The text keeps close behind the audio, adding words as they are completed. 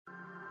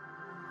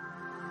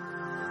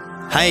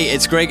Hey,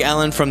 it's Greg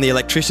Allen from the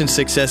Electrician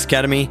Success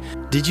Academy.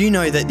 Did you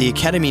know that the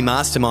Academy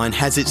Mastermind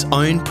has its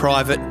own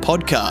private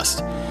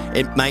podcast?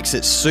 It makes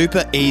it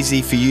super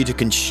easy for you to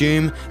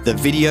consume the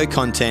video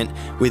content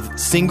with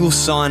single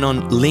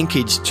sign-on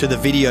linkage to the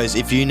videos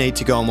if you need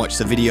to go and watch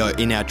the video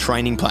in our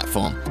training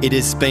platform. It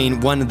has been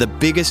one of the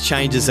biggest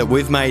changes that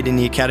we've made in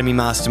the Academy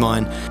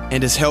Mastermind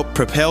and has helped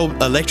propel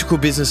electrical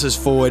businesses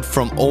forward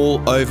from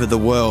all over the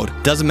world.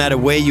 Doesn't matter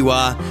where you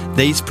are,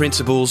 these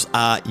principles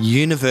are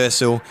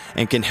universal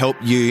and can help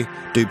you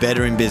do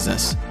better in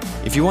business.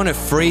 If you want a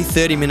free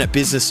 30-minute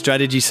business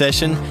strategy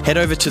session, head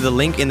over to the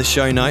link in the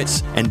show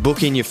notes and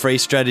book in your free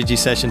strategy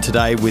session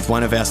today with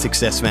one of our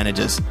success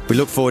managers. We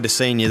look forward to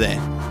seeing you there.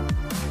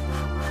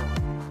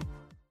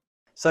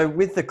 So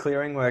with the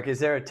clearing work, is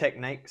there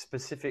a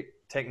specific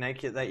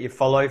technique that you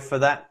follow for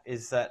that?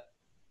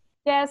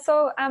 Yeah,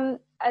 so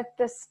at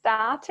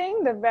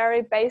the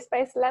very base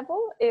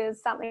level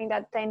is something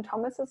that Dane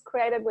Thomas has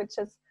created, which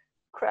is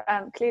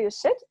clear your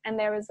shit, and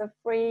there is a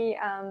free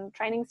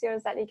training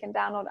series that you can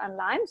download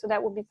online. So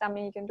that would be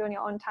something you can do in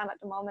your own time at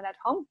the moment at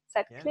home. It's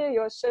at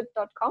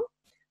clearyourshit.com.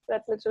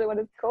 That's literally what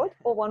it's called,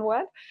 or one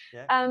word.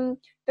 Yeah.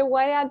 The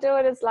way I do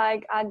it is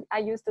like I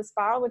use the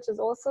Spiral, which is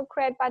also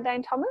created by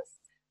Dane Thomas.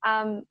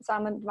 So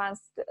I'm an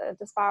advanced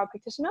the Spiral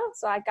practitioner.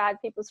 So I guide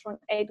people through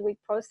an 8-week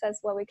process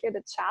where we clear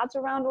the charge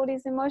around all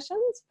these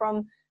emotions,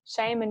 from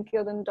shame and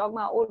guilt and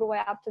dogma all the way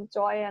up to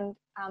joy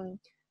and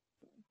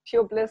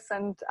pure bliss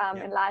and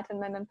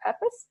enlightenment and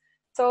purpose,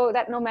 so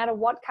that no matter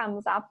what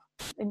comes up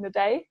in the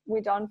day,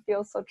 we don't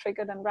feel so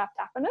triggered and wrapped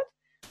up in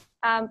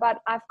it.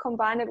 But I've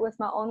combined it with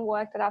my own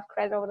work that I've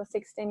created over the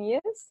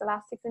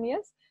last 16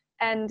 years.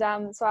 And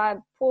so I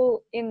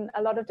pull in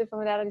a lot of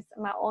different modalities,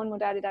 my own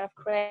modality that I've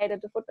created,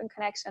 the footprint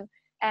connection.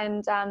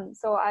 And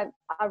so I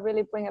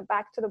really bring it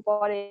back to the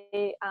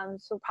body,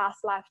 so past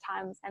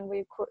lifetimes, and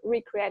we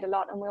recreate a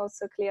lot. And we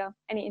also clear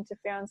any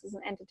interferences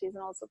and entities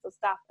and all sorts of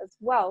stuff as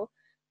well.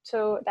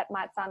 So that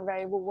might sound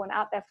very woo-woo and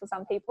out there for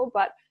some people,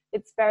 but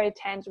it's very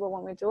tangible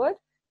when we do it.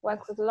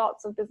 Work with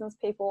lots of business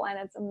people, and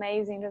it's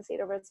amazing to see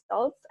the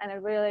results. And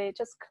it really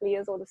just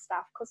clears all the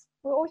stuff, because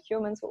we're all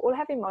humans, we all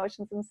have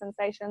emotions and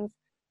sensations.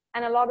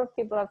 And a lot of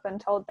people have been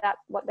told that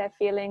what they're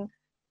feeling,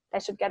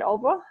 they should get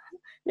over.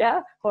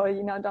 Yeah. Or,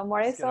 don't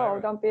worry. Just get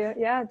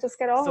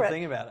over Stop it.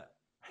 thinking about it.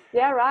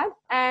 Yeah. Right.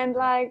 And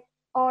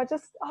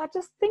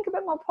just think a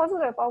bit more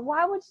positive. Or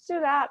why would you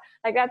do that?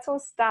 Like, that's all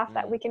stuff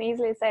that we can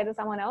easily say to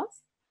someone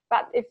else.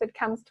 But if it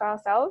comes to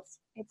ourselves,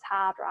 it's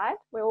hard, right?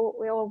 We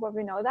all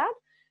probably know that.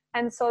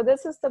 And so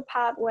this is the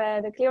part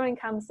where the clearing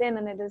comes in,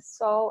 and it is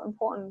so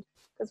important,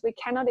 because we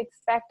cannot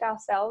expect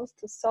ourselves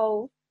to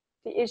solve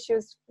the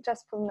issues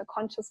just from the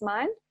conscious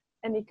mind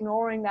and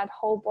ignoring that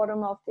whole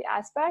bottom of the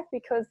iceberg,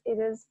 because it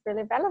is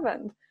really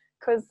relevant.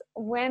 Because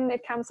when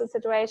it comes to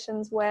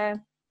situations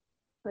where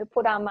we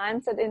put our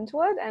mindset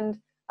into it, and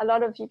a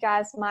lot of you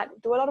guys might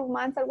do a lot of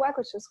mindset work,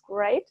 which is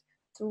great.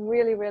 It's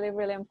really, really,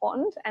 really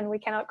important, and we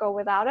cannot go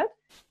without it.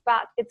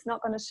 But it's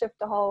not going to shift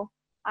the whole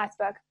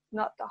iceberg,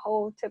 not the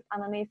whole tip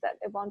underneath it.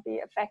 It won't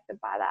be affected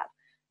by that.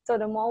 So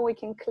the more we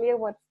can clear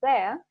what's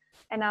there,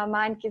 and our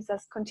mind gives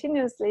us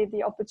continuously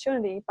the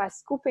opportunity by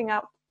scooping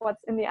up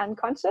what's in the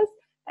unconscious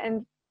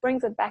and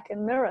brings it back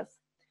in mirrors.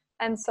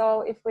 And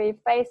so if we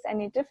face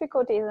any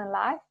difficulties in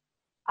life,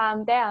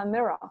 they are a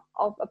mirror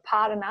of a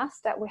part in us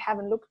that we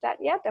haven't looked at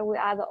yet, that we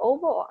either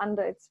over or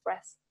under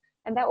express.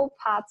 And they're all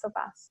parts of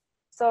us.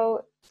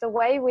 So the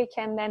way we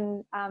can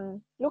then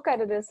look at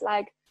it is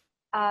like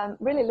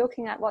really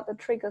looking at what the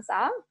triggers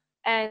are,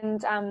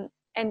 and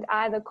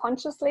either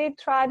consciously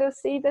try to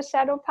see the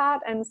shadow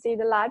part and see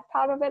the light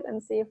part of it,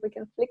 and see if we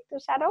can flick the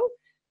shadow,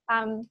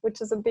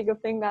 which is a bigger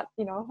thing that,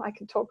 I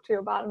can talk to you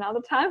about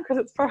another time, because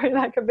it's probably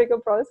like a bigger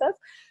process.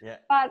 Yeah.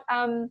 But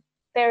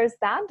there is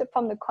that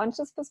from the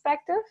conscious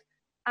perspective.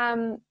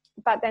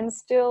 But then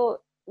still,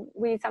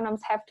 we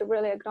sometimes have to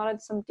really acknowledge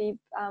some deep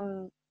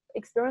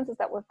experiences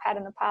that we've had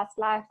in the past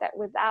life, that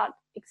without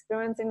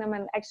experiencing them,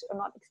 and actually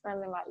not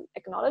experiencing them, like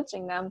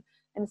acknowledging them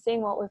and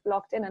seeing what we've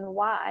locked in and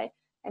why,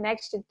 and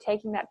actually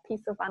taking that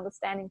piece of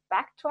understanding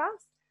back to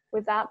us,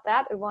 without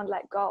that, it won't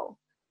let go.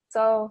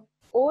 So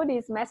all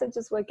these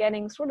messages we're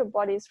getting through the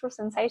body, through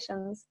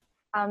sensations,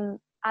 are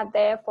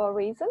there for a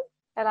reason.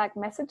 They're like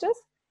messages.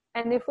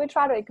 And if we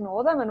try to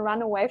ignore them and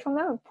run away from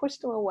them and push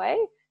them away,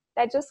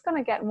 they're just going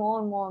to get more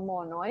and more and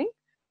more annoying,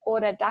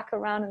 or they duck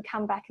around and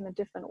come back in a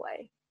different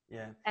way.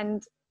 Yeah.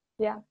 And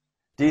yeah.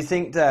 Do you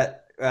think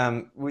that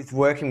with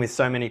working with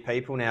so many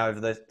people now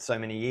over so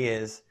many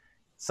years,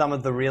 some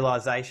of the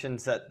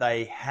realizations that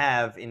they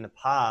have in the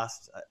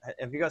past,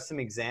 have you got some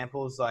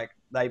examples like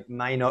they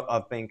may not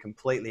have been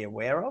completely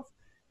aware of,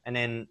 and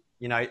then,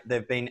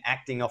 they've been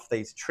acting off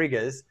these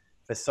triggers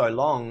for so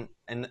long,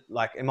 and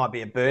like it might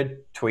be a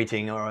bird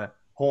tweeting or a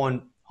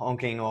horn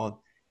honking or,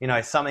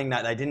 something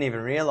that they didn't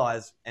even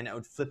realize, and it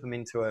would flip them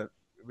into a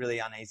really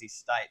uneasy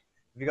state.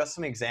 Have you got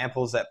some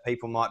examples that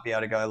people might be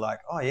able to go like,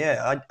 oh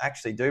yeah, I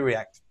actually do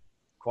react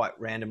quite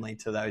randomly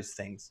to those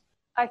things?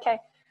 Okay.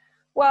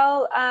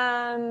 Well,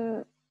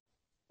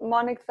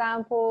 one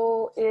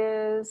example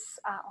is,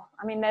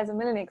 I mean, there's a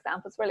million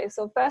examples really.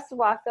 So first of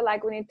all, I feel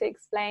like we need to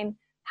explain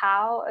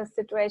how a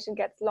situation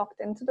gets locked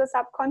into the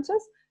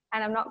subconscious.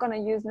 And I'm not going to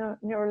use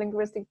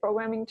neurolinguistic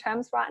programming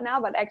terms right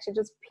now, but actually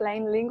just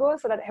plain lingo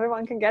so that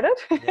everyone can get it.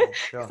 Yeah,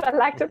 sure. So I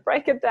like to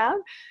break it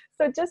down.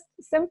 So just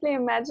simply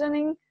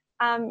imagining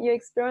you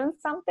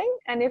experience something,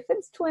 and if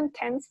it's too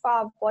intense for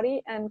our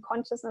body and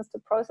consciousness to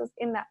process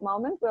in that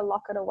moment, we'll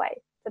lock it away.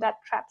 So that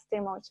traps the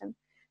emotion.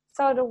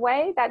 So the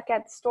way that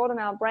gets stored in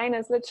our brain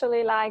is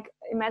literally like,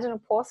 imagine a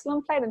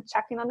porcelain plate and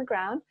chucking on the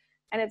ground,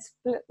 and it's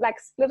like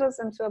splitters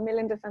into a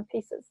million different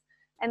pieces.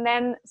 And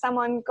then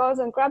someone goes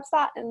and grabs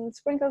that and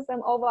sprinkles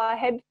them over our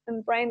head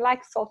and brain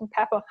like salt and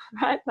pepper,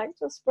 right? Like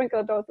just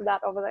sprinkle a dose of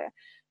that over there.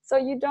 So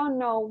you don't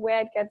know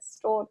where it gets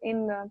stored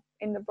in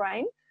the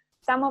brain.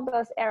 Some of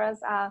those areas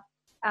are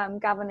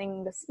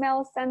governing the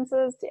smell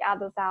senses, the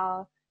others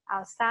are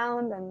our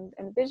sound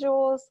and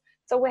visuals.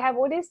 So we have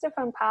all these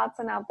different parts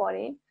in our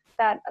body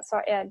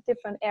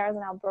different areas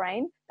in our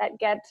brain that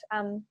get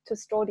to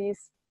store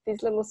these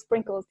little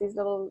sprinkles, these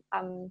little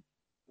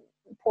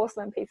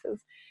porcelain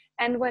pieces.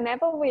 And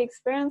whenever we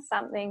experience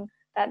something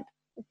that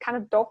kind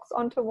of docks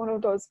onto one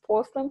of those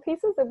porcelain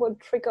pieces, it would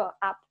trigger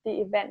up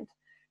the event.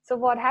 So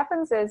what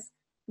happens is,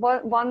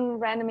 one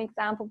random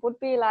example would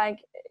be like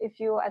if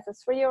you as a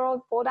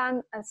 3-year-old fall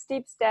down a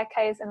steep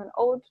staircase in an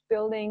old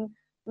building,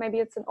 maybe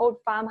it's an old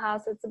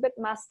farmhouse, it's a bit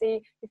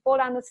musty, you fall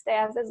down the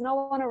stairs, there's no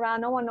one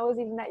around, no one knows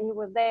even that you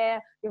were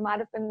there, you might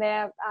have been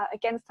there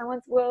against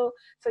someone's will,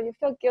 so you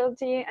feel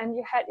guilty and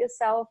you hurt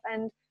yourself,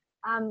 and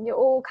you're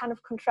all kind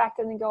of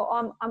contracted and you go,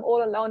 oh, I'm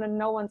all alone and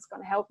no one's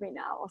going to help me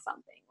now or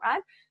something,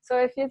 right? So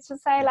if you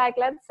just say, like,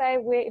 let's say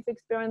we've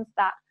experienced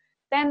that,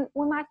 then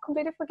we might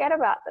completely forget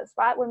about this,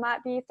 right? We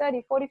might be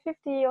 30, 40,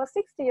 50 or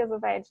 60 years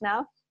of age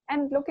now,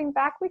 and looking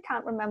back, we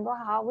can't remember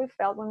how we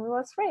felt when we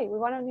were 3. We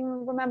won't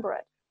even remember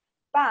it.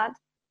 But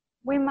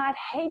we might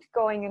hate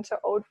going into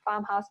old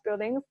farmhouse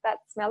buildings that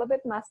smell a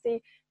bit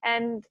musty,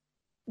 and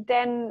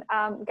then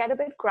get a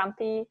bit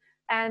grumpy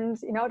and,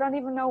 don't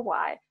even know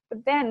why.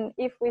 But then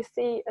if we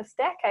see a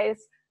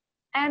staircase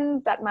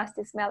and that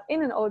musty smell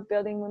in an old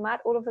building, we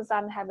might all of a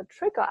sudden have a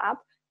trigger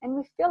up and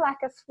we feel like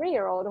a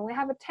 3-year-old and we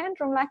have a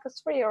tantrum like a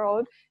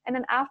 3-year-old. And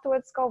then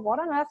afterwards go, what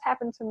on earth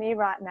happened to me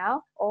right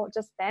now? Or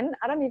just then,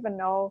 I don't even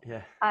know.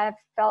 Yeah. I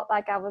felt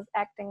like I was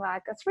acting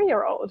like a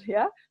 3-year-old,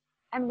 yeah?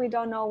 And we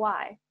don't know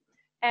why.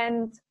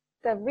 And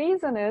the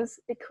reason is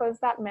because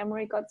that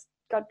memory got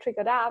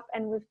triggered up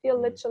and we feel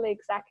literally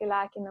exactly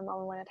like in the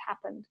moment when it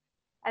happened.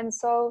 And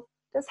so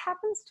this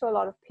happens to a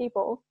lot of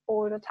people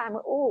all the time. We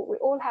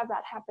all have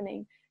that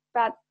happening,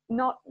 but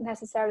not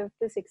necessarily with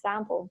this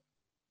example.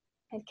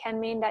 It can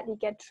mean that you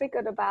get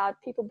triggered about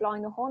people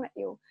blowing the horn at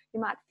you. You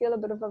might feel a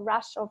bit of a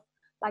rush of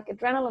like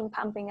adrenaline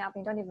pumping up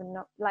and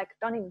you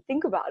don't even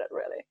think about it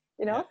really,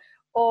 Yeah.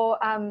 Or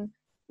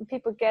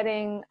people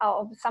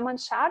someone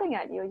shouting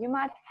at you. You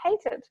might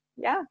hate it.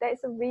 Yeah, there's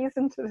a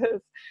reason to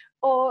this.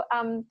 Or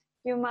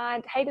you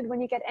might hate it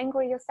when you get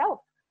angry yourself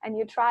and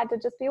you try to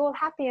just be all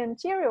happy and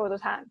cheery all the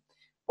time.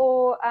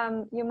 Or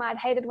you might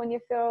hate it when you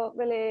feel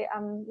really,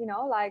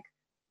 like,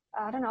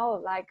 I don't know,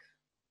 like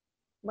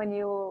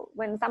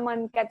when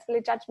someone gets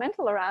really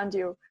judgmental around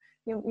you,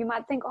 you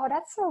might think, oh,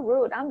 that's so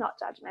rude. I'm not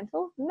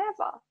judgmental.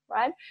 Never,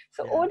 right?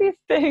 So all these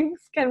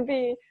things can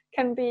be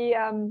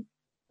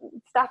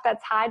stuff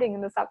that's hiding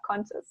in the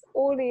subconscious,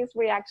 all these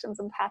reactions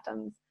and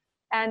patterns.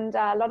 And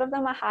a lot of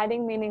them are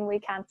hiding, meaning we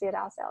can't see it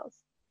ourselves.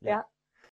 Yeah.